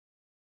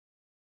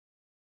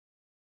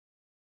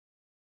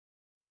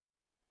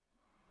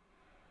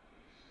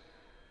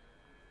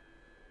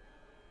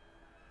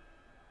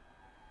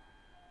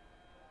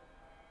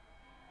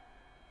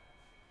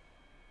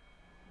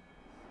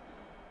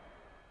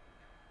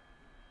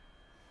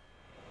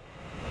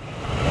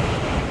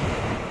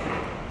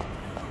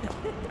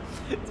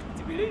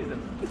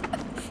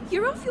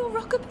You're off your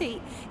rocker,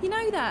 Pete. You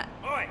know that.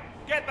 Oi,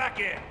 get back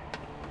here!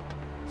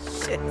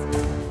 Shit.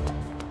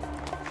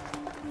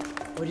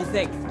 What do you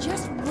think?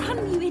 Just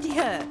run, you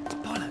idiot.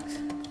 Bollocks.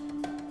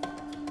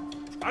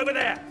 Over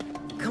there!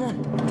 Come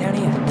on, down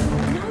here.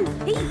 No,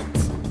 Pete.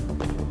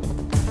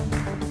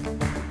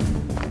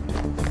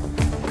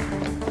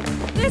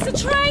 There's a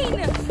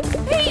train!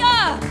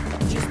 Peter!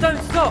 Just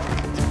don't stop.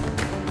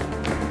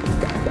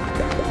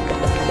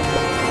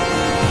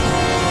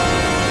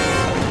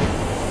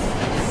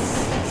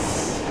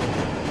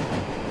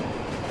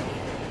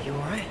 You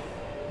alright?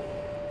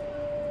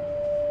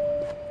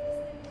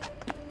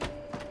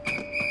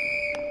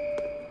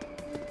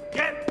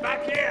 Get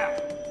back here!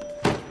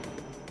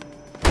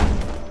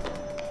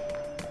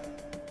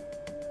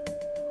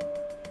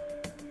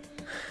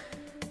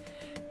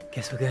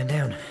 Guess we're going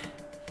down.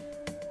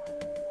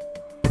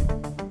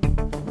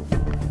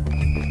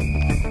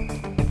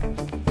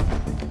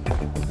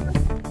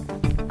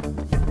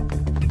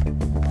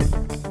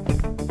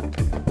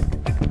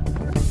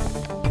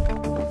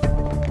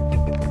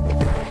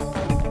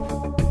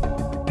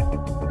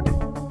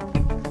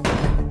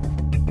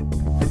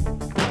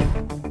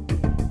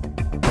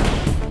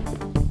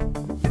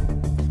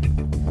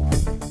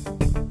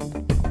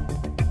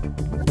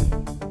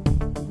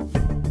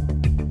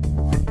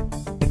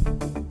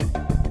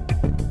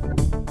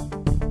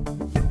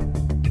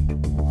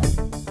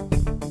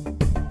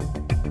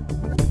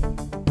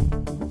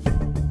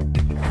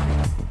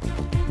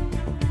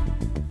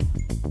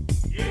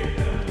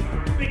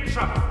 Big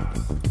trouble!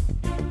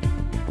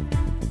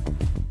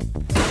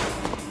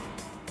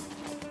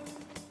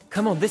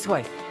 Come on, this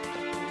way.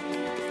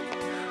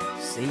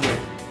 See ya.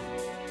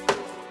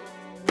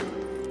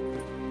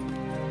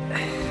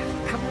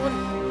 Come on.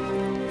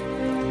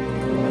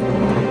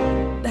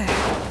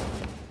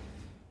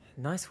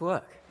 Nice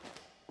work.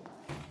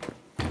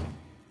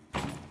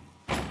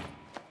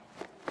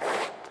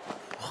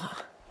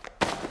 What?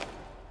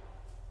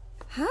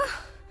 Huh?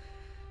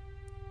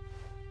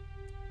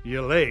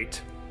 You're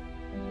late.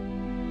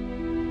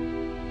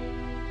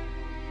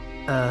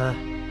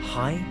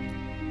 Hi?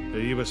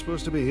 You were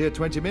supposed to be here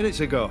 20 minutes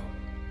ago.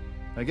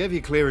 I gave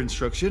you clear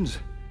instructions.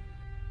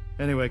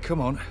 Anyway, come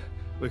on.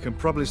 We can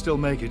probably still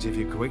make it if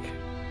you're quick.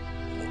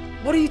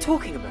 What are you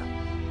talking about?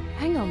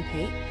 Hang on,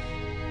 Pete.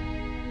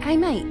 Hey,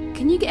 mate,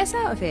 can you get us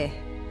out of here?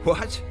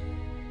 What?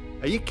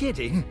 Are you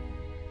kidding?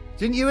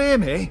 Didn't you hear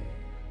me?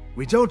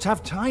 We don't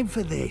have time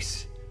for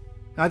this.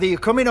 Either you're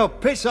coming or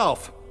piss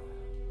off.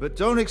 But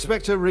don't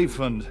expect a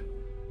refund.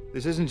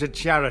 This isn't a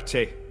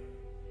charity.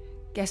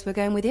 Guess we're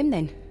going with him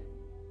then.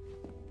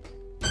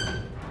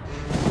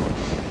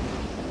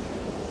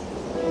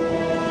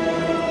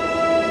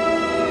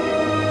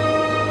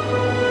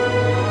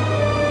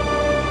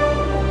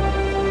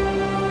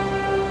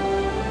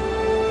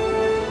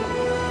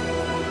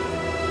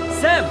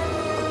 Sam!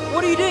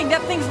 What are you doing?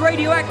 That thing's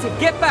radioactive.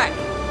 Get back!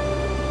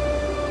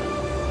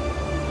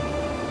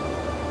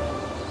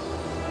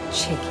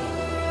 Chicken.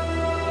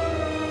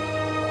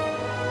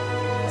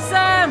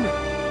 Sam!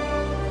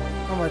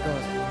 Oh my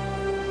god.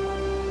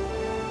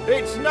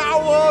 It's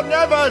now or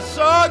never,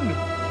 son!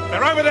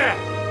 They're over there!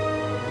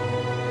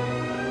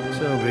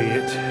 So be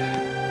it.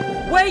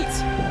 Wait!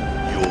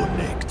 You're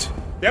nicked.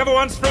 The other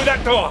one's through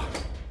that door.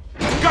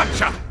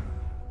 Gotcha!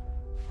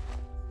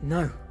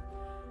 No.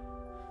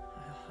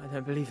 I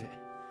don't believe it.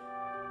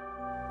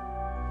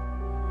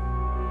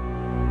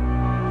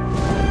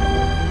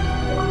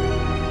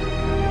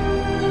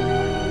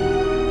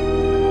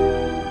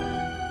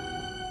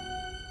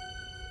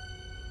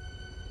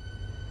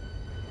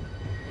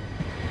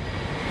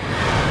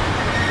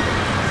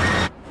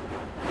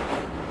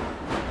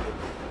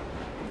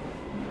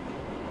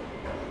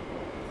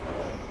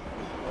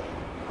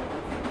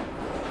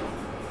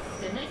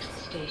 The next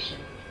station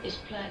is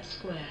Platt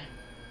Square.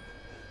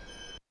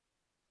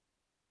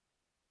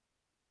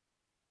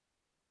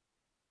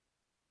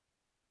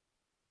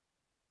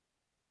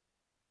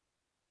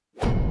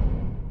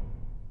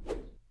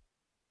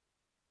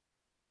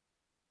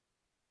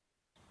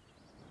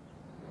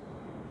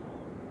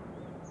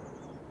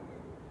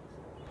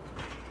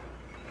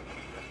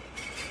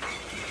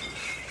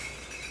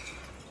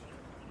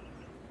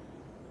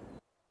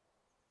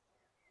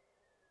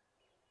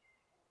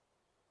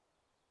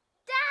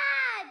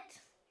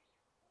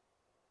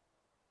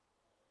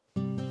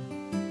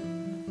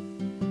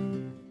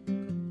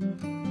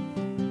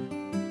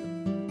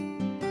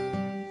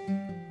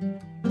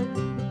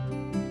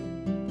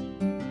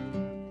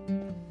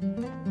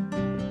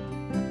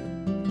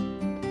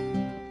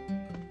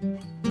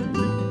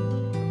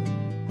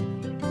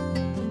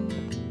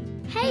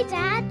 Hey,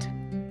 Dad.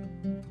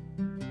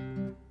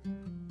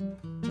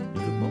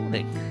 Good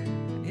morning.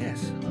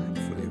 Yes, I'm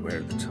fully aware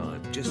of the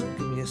time. Just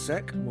give me a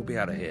sec and we'll be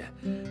out of here.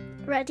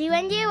 Ready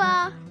when you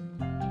are.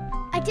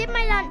 I did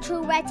my lunch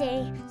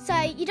already, so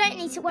you don't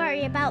need to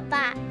worry about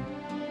that.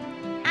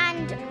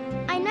 And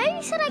I know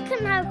you said I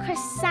couldn't have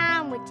crisp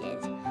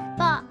sandwiches,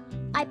 but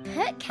I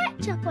put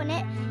ketchup on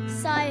it,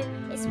 so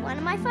it's one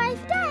of my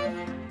 5 a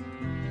day.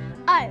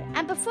 Oh,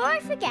 and before I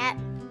forget,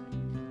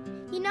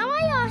 You know I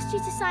asked you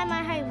to sign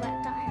my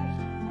homework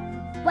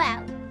diary?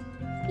 Well,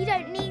 you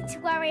don't need to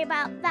worry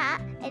about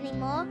that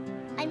anymore.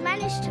 I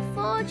managed to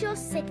forge your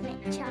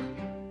signature.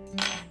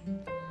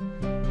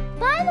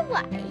 By the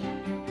way,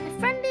 a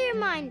friendly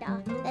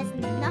reminder, there's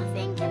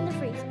nothing in the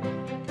freezer.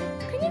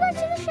 Can you go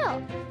to the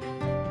shop?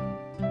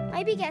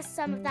 Maybe get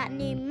some of that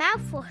new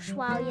mouthwash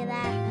while you're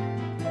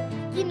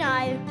there. You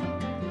know,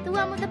 the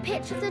one with the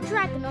picture of the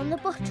dragon on the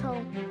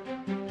bottle.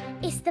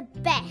 It's the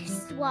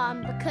best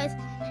one because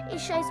it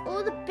shows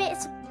all the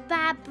bits of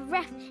bad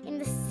breath in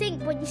the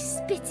sink when you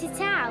spit it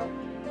out.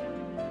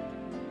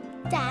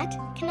 Dad,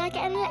 can I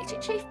get an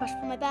electric toothbrush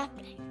for my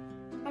birthday?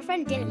 My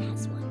friend Dylan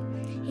has one.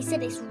 He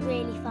said it's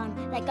really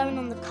fun, like going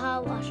on the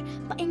car wash,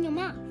 but in your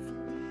mouth.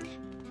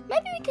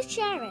 Maybe we could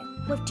share it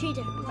with 2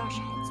 different brush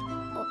heads,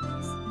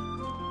 obviously.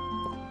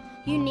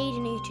 You need a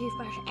new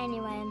toothbrush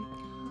anyway.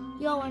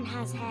 Your one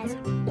has hairs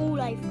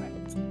all over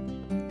it.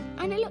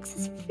 And it looks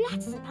as flat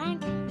as a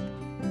pancake.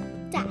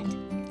 Dad,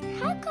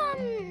 how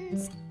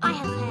comes I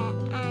have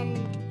hair and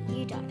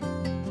you don't?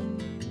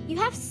 You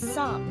have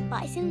some,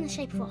 but it's in the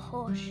shape of a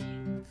horseshoe.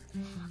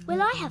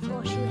 Will I have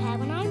horseshoe hair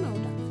when I'm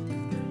older?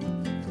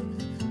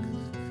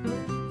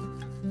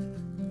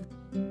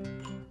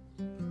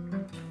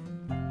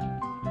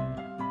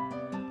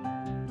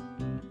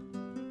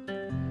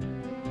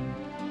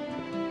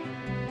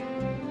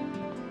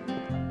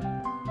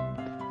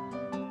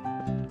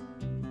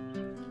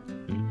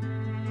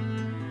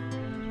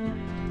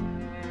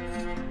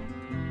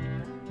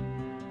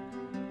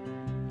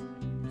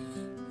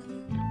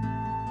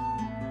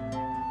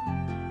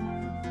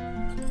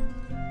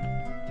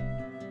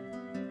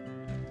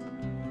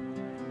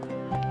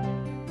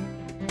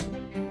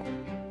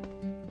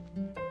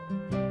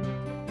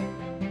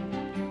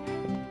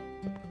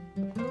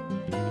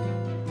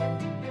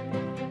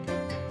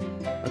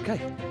 Okay,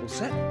 all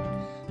set?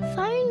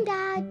 Phone,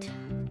 Dad.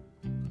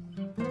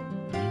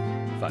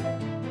 Phone.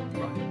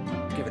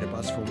 Right. Give it a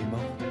buzz for me, Mum.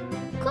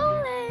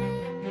 Calling.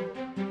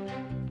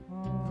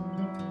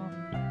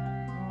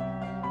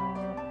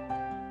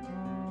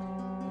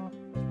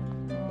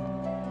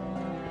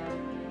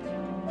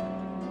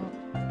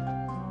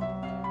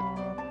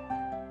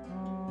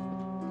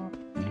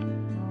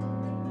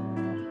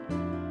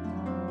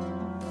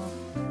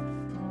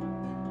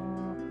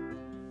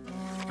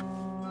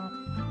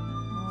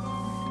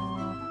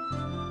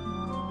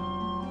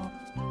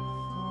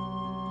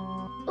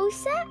 All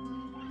set?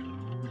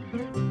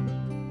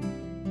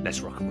 Let's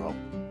rock and roll.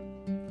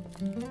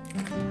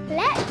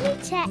 Let me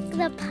check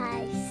the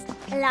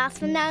post.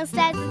 Last one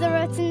downstairs is the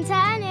rotten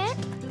turnip.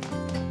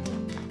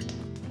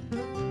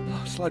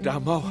 Oh, slow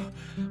down, Mo.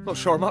 Not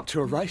sure I'm up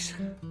to a race.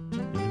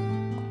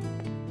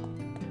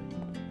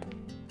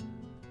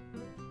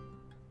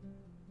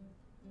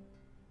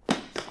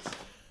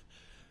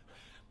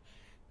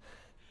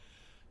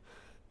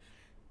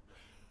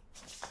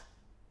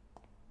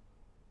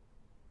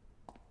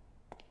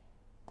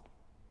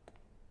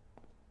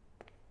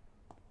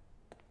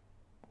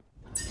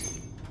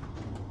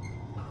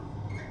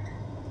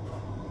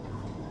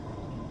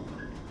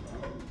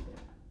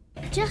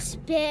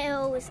 Just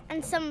bills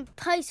and some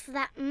post for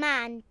that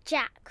man,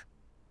 Jack.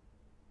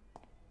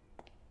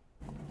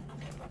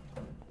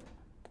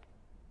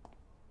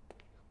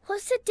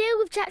 What's the deal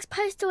with Jack's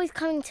post always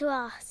coming to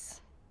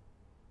us?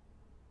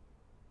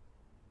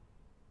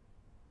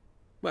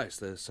 Well, it's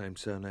the same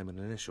surname and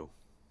initial.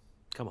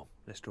 Come on,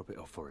 let's drop it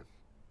off for him.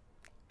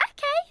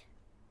 Okay.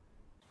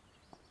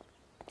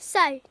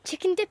 So,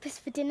 chicken dippers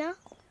for dinner?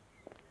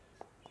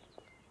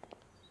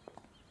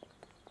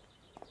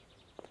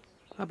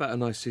 How about a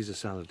nice Caesar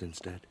salad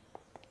instead?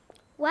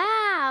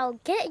 Wow,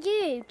 get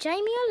you,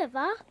 Jamie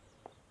Oliver.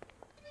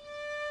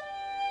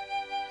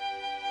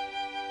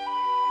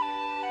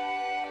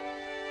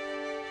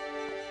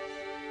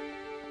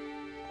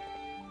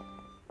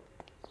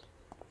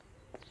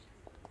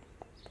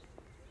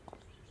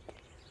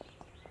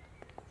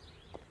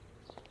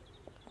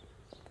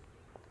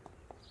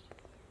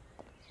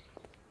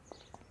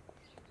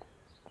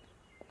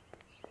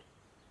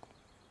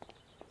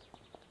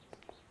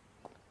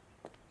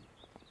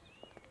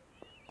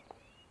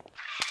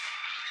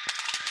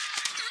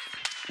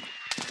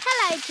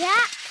 Hello,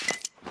 Jack.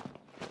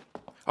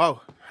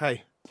 Oh,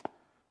 hey.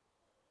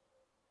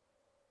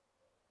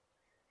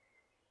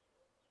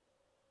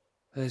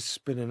 There's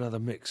been another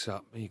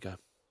mix-up. Here you go.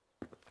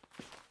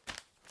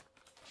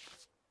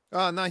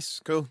 Oh,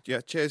 nice. Cool.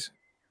 Yeah, cheers.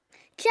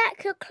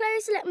 Jack, your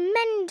clothes look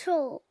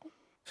mental.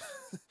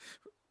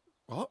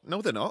 What?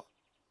 No, they're not.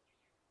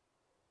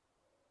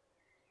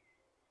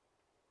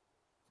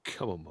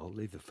 Come on, Mo,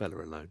 leave the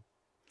fella alone.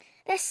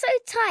 They're so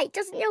tight,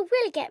 doesn't your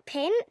willy get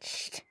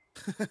pinched?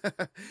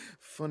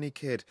 Funny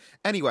kid.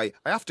 Anyway,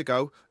 I have to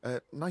go.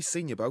 Nice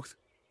seeing you both.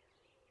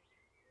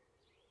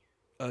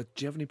 Do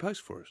you have any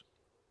post for us?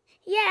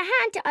 Yeah,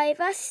 hand it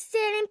over.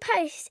 Stealing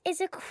posts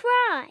is a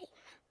crime.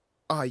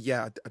 Ah,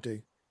 yeah, I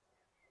do.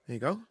 Here you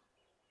go.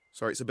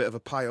 Sorry, it's a bit of a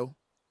pile.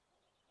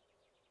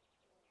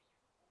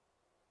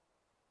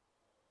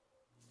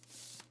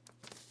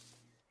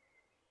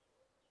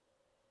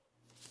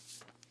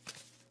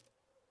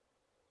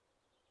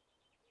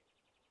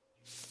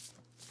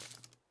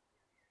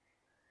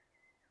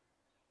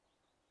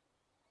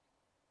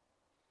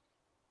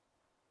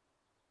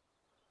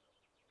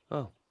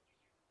 Oh,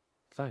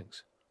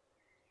 thanks.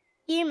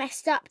 You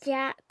messed up,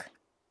 Jack.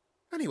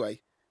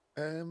 Anyway,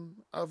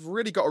 I've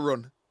really got to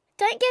run.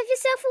 Don't give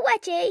yourself a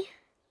wedgie.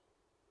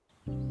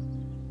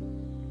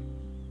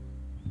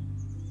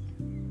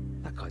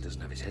 That guy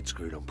doesn't have his head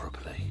screwed on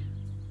properly.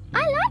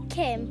 I like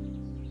him.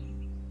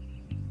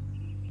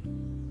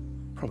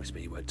 Promise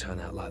me you won't turn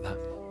out like that.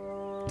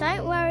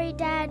 Don't worry,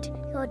 Dad.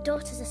 Your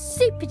daughter's a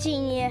super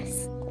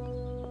genius.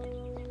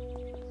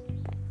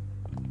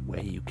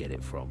 Where you get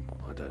it from,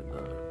 I don't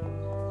know.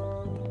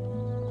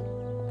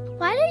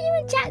 Why don't you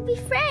and Jack be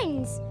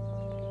friends?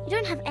 You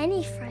don't have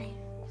any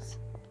friends.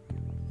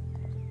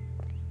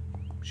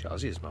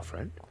 Shazi is my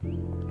friend.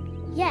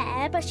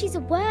 Yeah, but she's a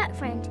work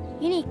friend.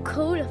 You need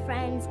cooler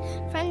friends.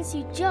 Friends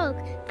who jog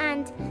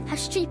and have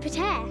stupid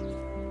hair.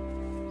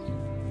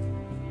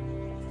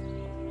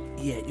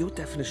 Yeah, your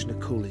definition of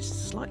cool is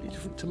slightly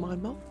different to my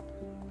mum.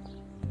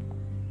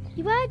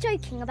 You were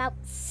joking about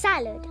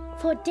salad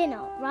for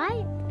dinner,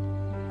 right?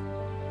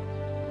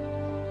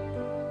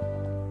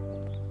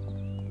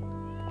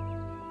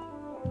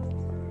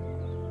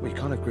 Well, you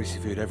can't have greasy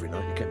food every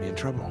night. You get me in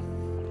trouble.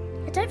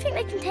 I don't think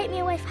they can take me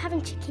away for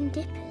having chicken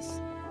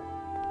dippers.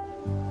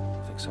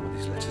 I think some of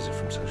these letters are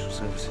from social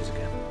services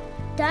again.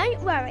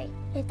 Don't worry.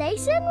 If they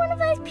send one of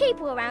those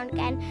people around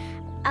again,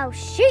 I'll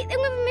shoot them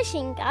with a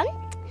machine gun,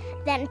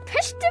 then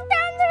push them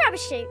down the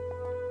rubbish chute.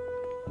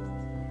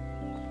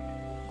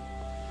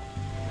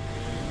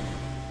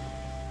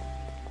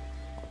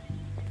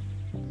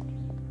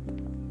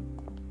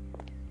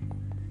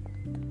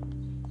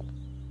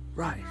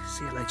 Right,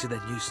 see you later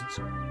then, nuisance.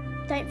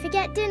 Don't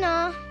forget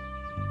dinner.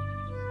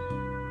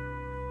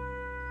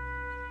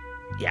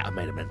 Yeah, I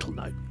made a mental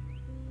note.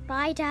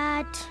 Bye,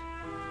 Dad.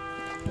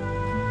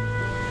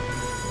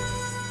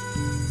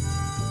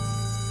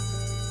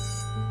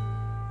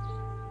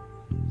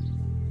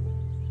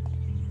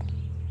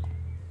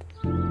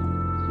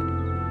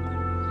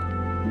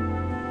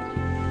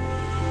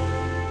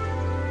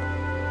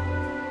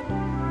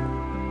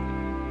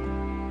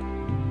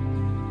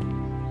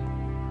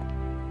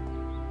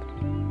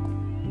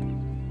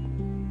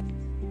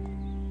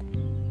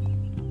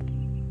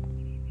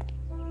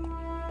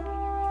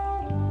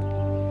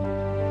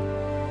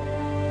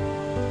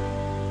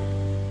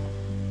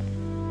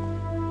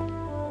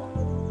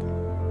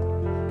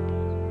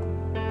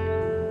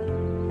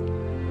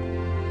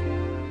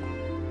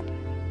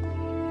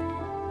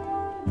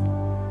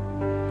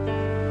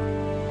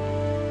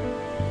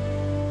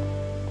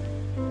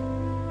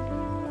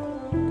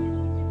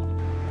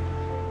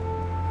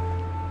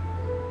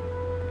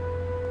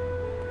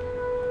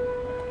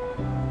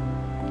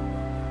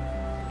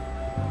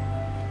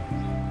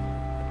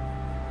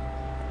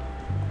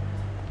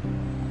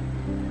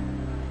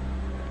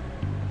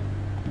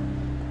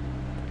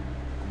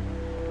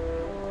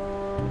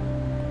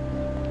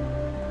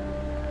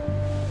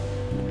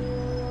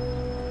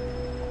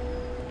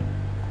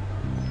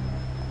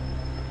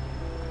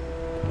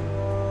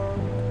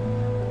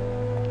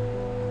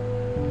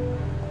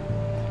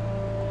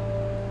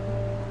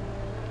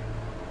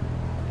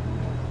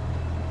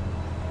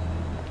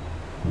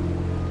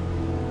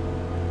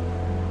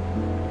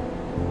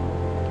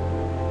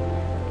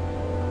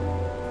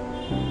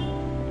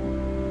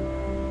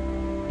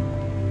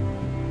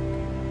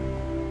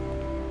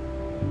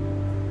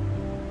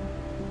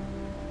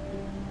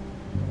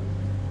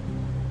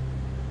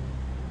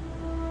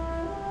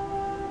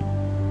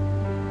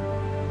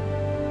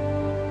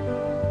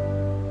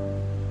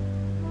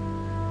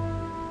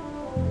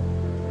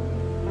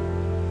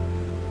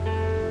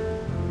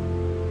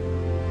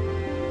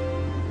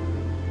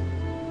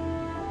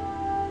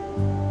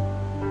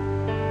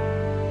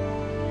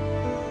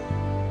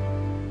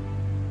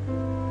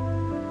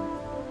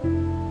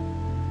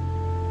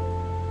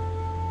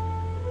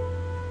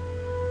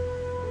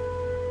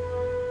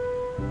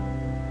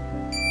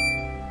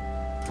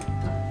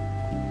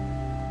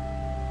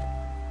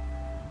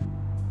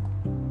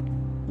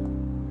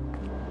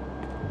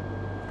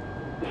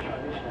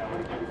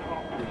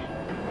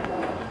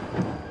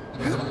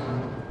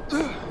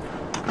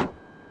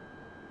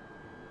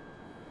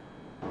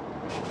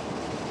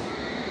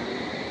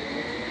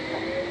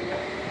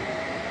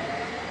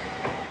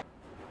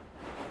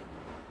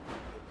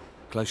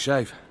 Close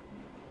shave.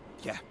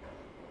 Yeah.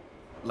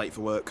 Late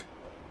for work.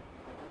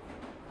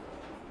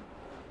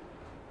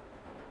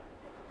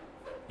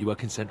 You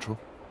work in Central?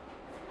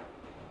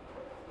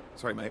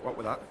 Sorry, mate, what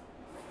was that?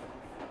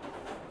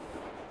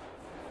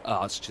 Oh,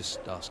 I was just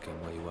asking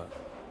where you work.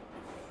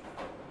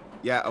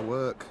 Yeah, I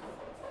work.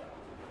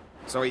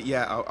 Sorry,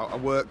 yeah, I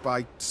work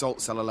by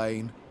Salt Cellar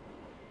Lane.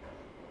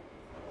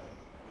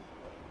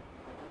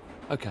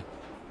 Okay,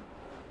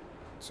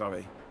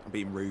 Sorry, I'm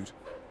being rude.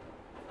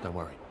 don't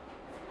worry.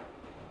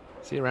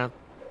 See you around.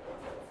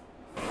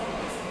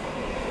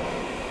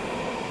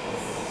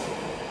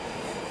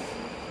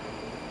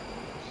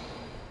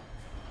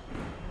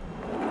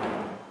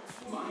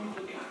 Mind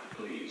the gap,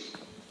 please.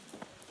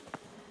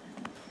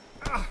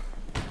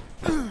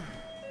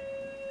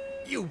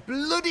 You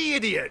bloody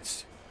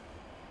idiots!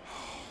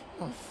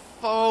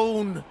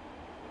 Phone!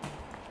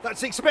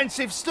 That's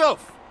expensive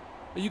stuff.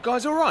 Are you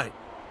guys all right?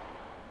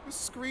 The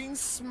screen's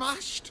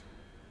smashed.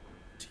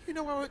 Do you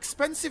know how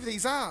expensive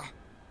these are?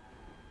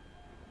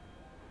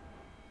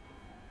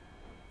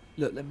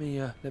 Look, let me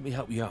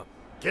help you up.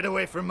 Get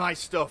away from my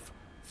stuff,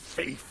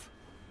 thief.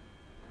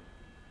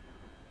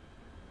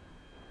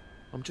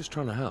 I'm just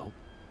trying to help.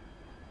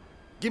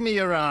 Give me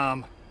your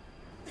arm.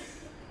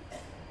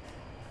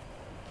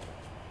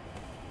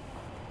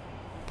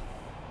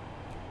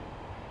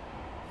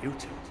 You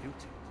two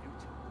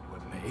were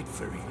made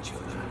for each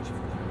other.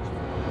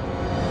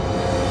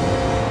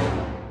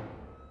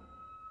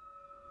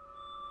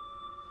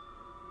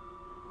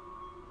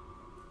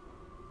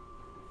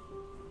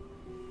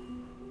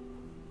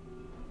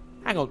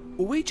 Hang on,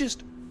 were we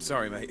just...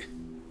 Sorry, mate.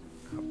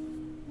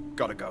 I've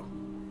gotta go.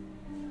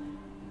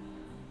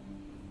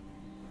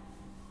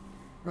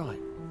 Right.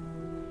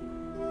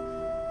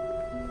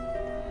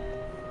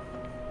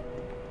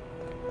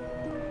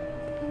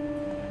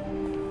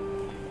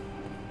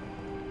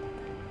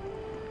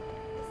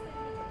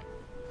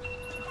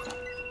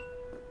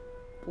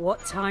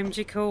 What time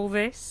do you call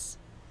this?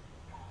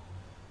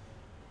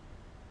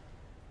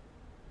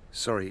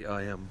 Sorry,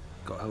 I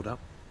got held up.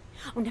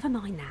 Oh, never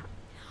mind that.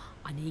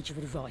 I need your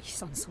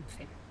advice on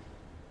something.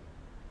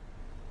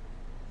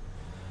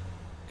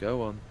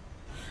 Go on.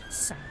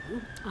 So,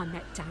 I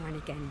met Darren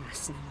again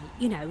last night.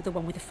 You know, the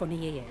one with the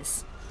funny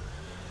ears.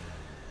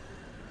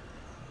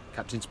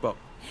 Captain Spock.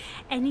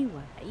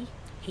 Anyway,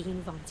 he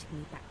invited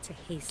me back to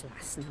his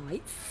last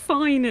night.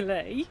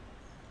 Finally!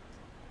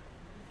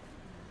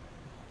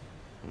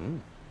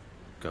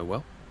 Go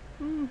well.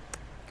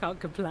 Can't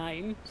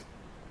complain.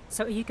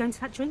 So, are you going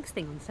to that drinks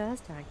thing on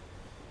Thursday?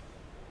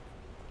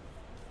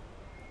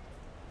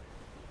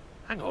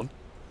 Hang on.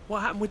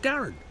 What happened with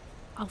Darren?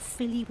 I'll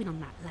fill you in on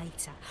that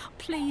later.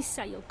 Please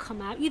say you'll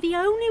come out. You're the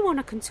only one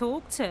I can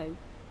talk to.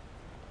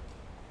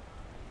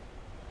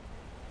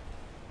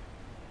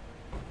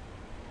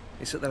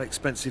 It's at that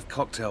expensive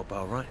cocktail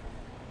bar, right?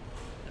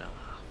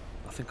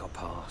 I think I'll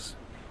pass.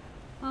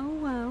 Oh,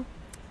 well.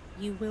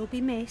 You will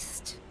be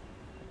missed.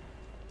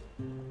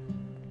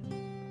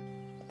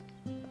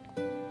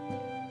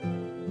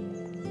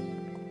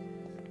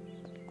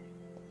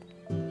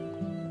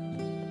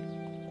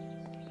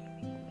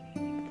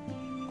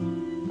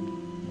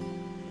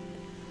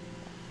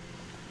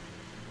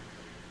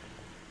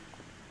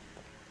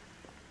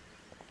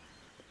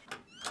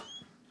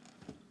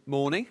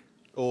 Morning,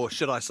 or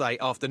should I say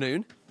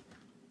afternoon.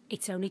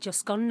 It's only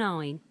just gone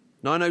 9.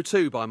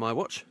 9:02 by my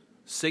watch.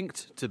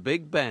 Synced to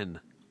Big Ben.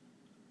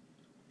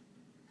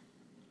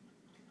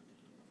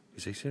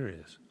 Is he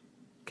serious?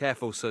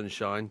 Careful,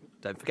 sunshine.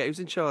 Don't forget who's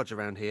in charge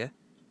around here.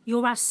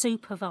 You're our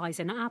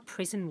supervisor, not our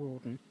prison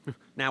warden.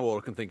 Now all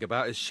I can think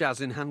about is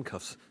Shaz in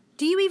handcuffs.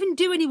 Do you even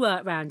do any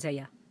work round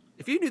here?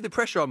 If you knew the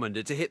pressure I'm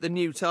under to hit the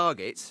new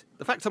targets,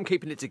 the fact I'm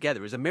keeping it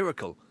together is a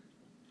miracle.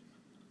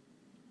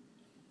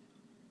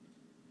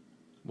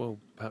 Well,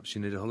 perhaps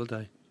you need a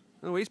holiday.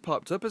 Oh, he's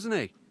piped up, hasn't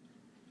he?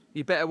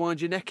 You better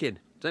wind your neck in.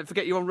 Don't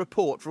forget you're on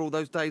report for all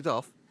those days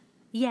off.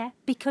 Yeah,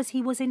 because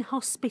he was in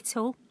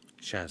hospital.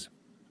 Shaz,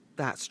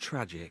 That's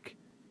tragic.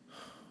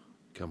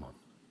 come on.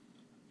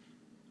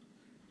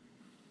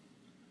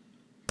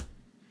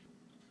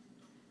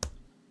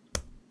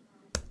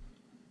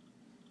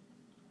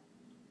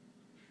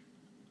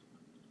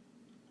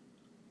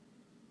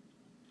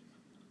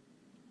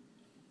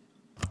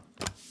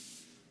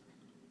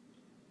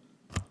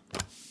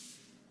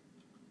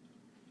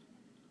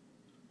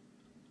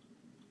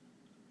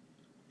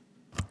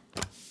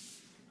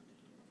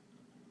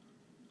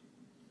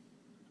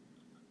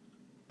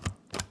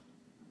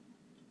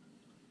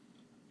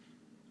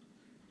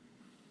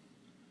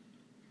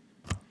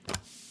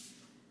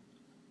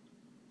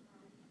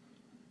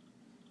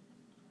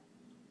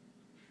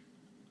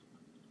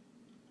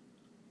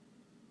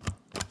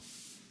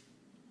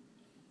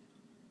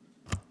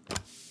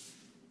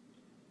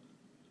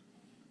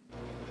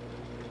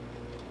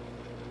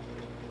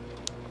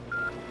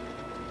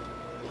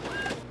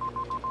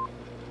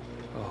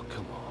 Oh,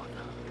 come on.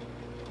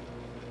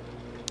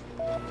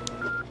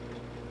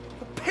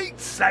 For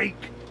Pete's sake!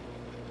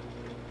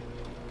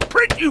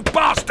 Print, you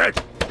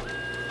bastard!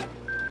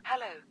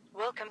 Hello,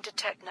 welcome to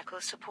technical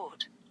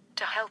support.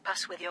 To help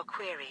us with your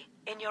query,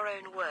 in your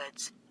own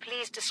words,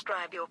 please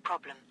describe your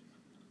problem.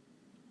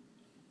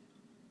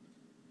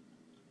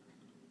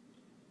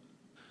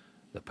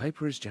 The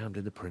paper is jammed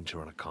in the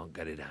printer and I can't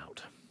get it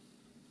out.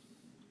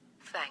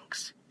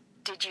 Thanks.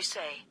 Did you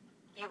say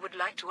you would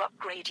like to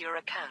upgrade your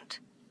account?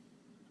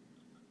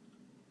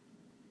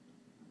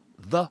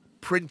 The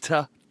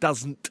printer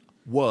doesn't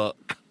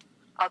work.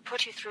 I'll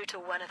put you through to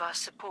one of our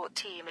support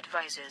team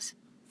advisors.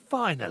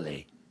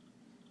 Finally.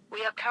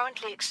 We are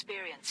currently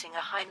experiencing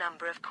a high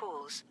number of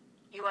calls.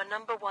 You are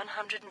number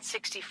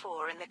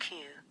 164 in the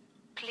queue.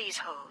 Please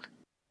hold.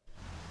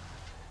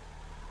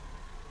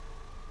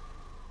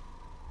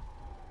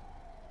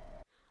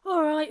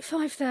 All right,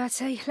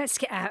 5:30. Let's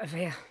get out of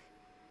here.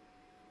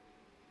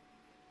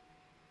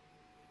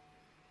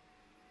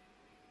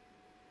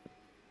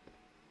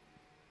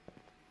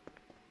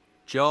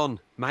 John,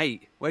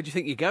 mate, where do you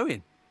think you're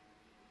going?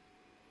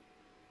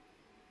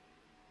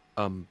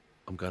 I'm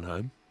going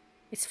home.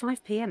 It's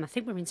 5 p.m. I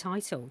think we're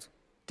entitled.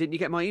 Didn't you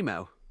get my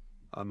email?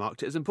 I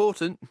marked it as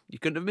important. You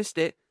couldn't have missed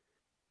it.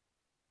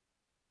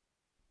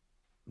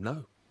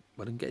 No,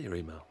 I didn't get your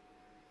email.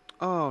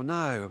 Oh,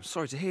 no, I'm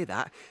sorry to hear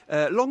that.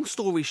 Long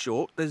story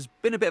short, there's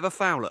been a bit of a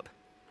foul-up.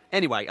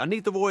 Anyway, I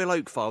need the Royal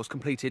Oak files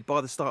completed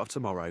by the start of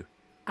tomorrow.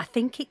 I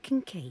think it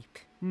can keep.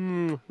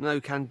 No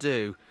can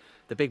do.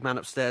 The big man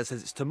upstairs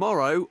says it's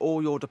tomorrow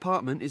or your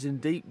department is in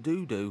deep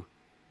doo-doo.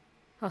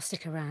 I'll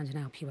stick around and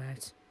help you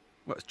out.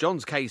 Well, it's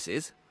John's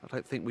cases. I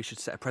don't think we should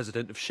set a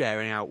precedent of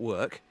sharing out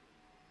work.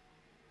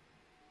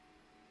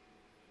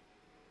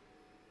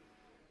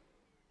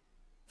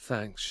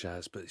 Thanks,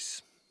 Shaz, but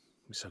it's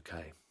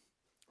okay.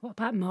 What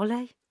about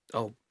Molly?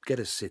 I'll get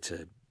a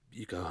sitter.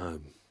 You go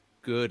home.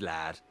 Good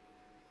lad.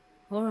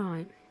 All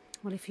right.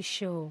 Well, if you're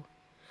sure,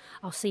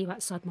 I'll see you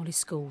outside Molly's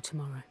school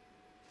tomorrow.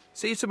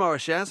 See you tomorrow,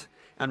 Shaz.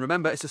 And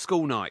remember, it's a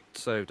school night,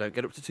 so don't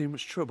get up to too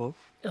much trouble.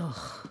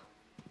 Ugh.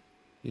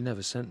 You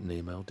never sent an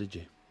email, did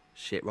you?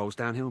 Shit rolls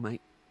downhill, mate.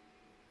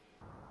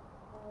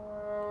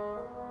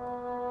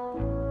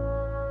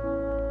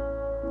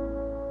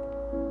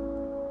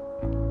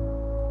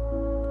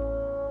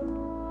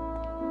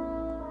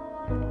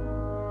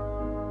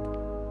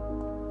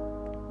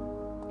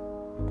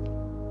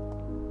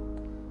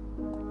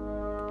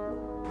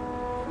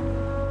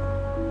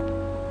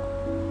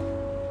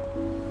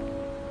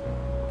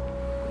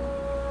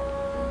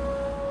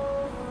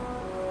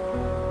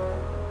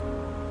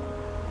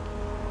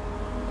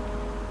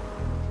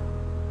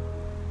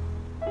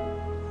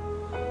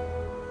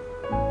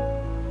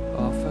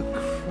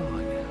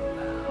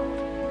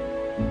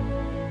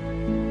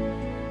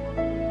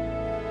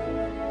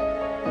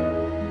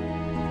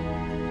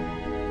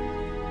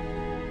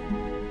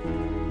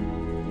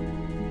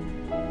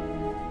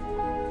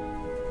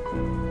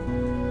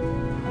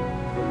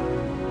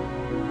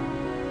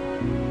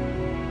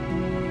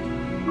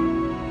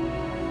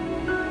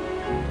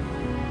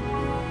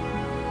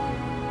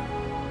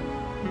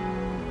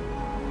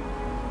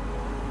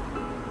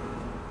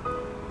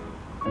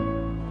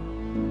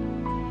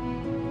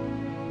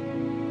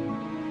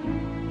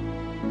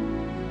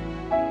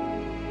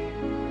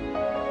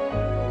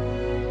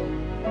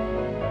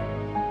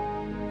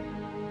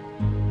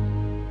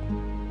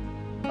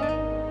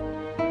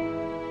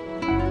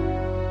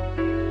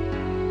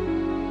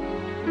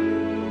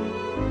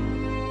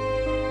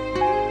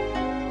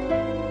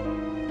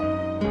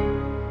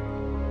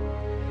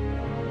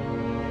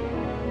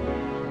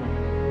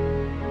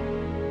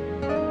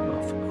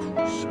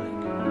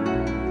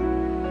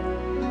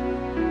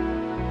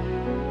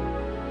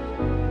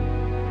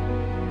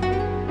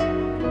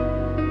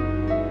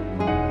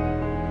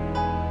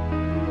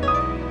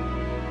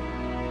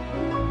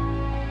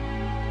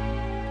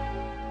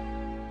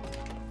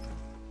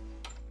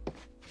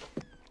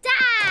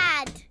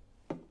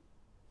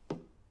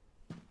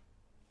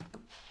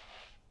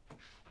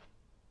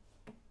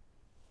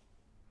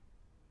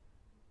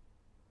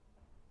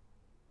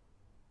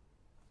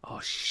 Oh,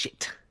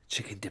 shit.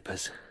 Chicken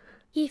dippers.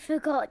 You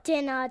forgot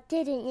dinner,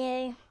 didn't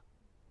you?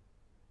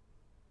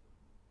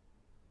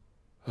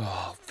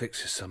 Oh, I'll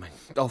fix us something.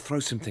 I'll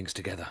throw some things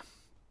together.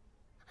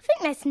 I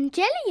think there's some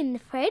jelly in the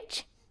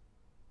fridge.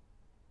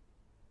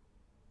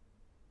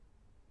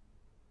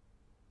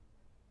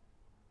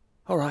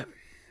 All right,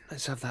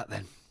 let's have that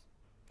then.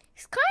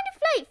 It's kind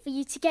of late for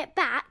you to get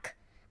back.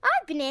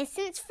 I've been here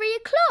since 3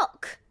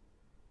 o'clock.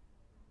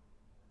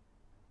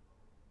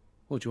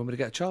 Well, do you want me to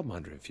get a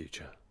childminder in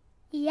future?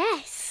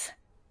 Yes.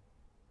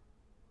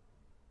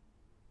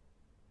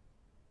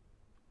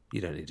 You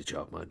don't need a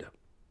childminder.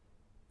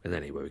 And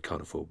anyway, we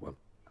can't afford one.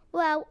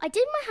 Well, I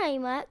did my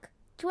homework.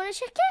 Do you want to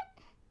check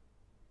it?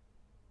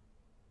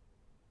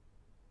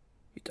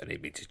 You don't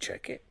need me to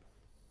check it.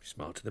 You're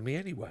smarter than me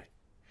anyway.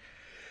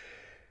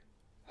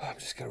 I'm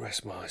just going to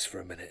rest my eyes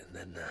for a minute and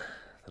then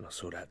I'll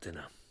sort out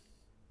dinner.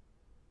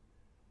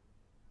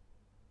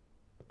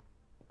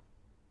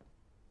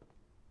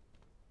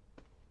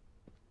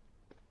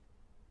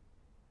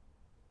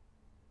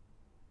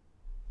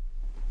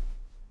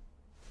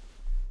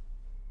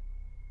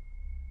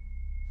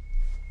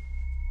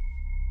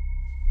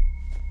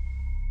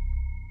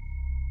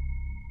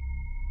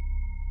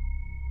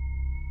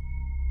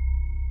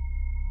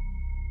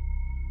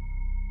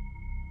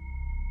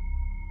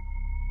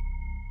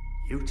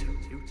 You two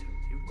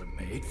were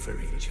made for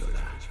each other.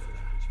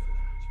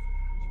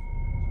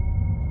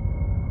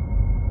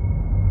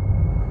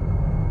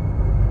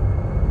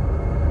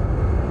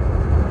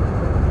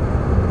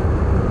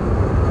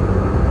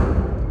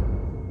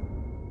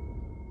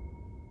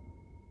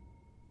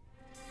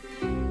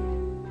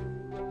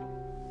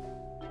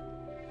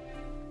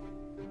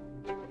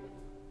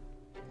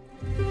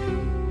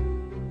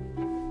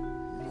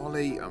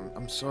 Molly,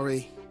 I'm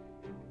sorry.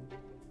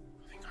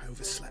 I think I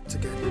overslept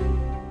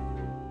again.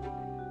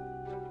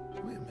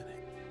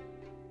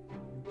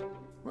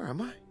 Where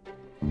am I?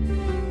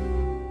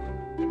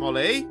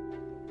 Molly?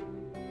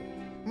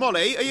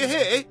 Molly, are you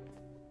here?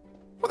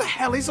 What the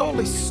hell is all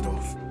this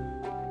stuff?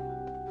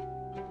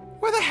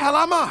 Where the hell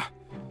am I?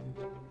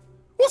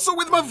 What's up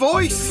with my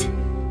voice?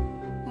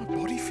 My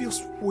body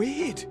feels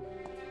weird.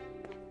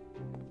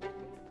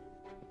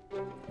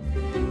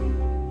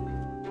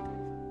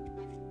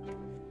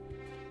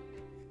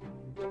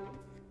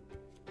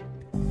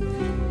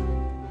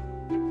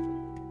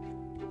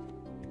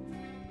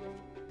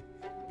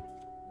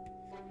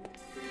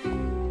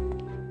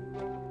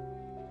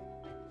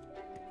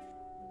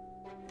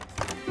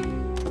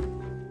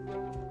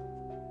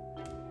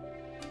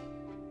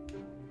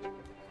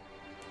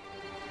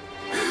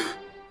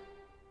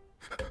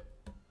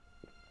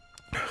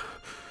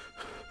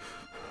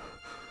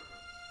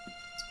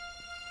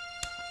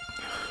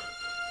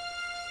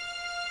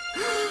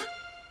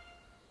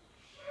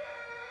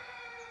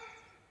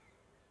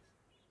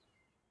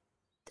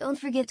 Don't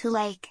forget to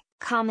like,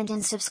 comment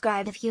and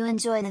subscribe if you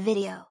enjoy the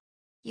video.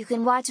 You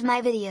can watch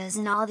my videos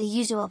in all the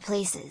usual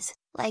places,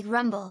 like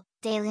Rumble,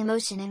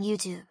 Dailymotion and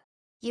YouTube.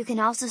 You can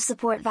also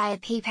support via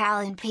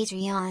PayPal and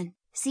Patreon,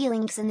 see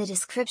links in the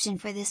description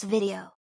for this video.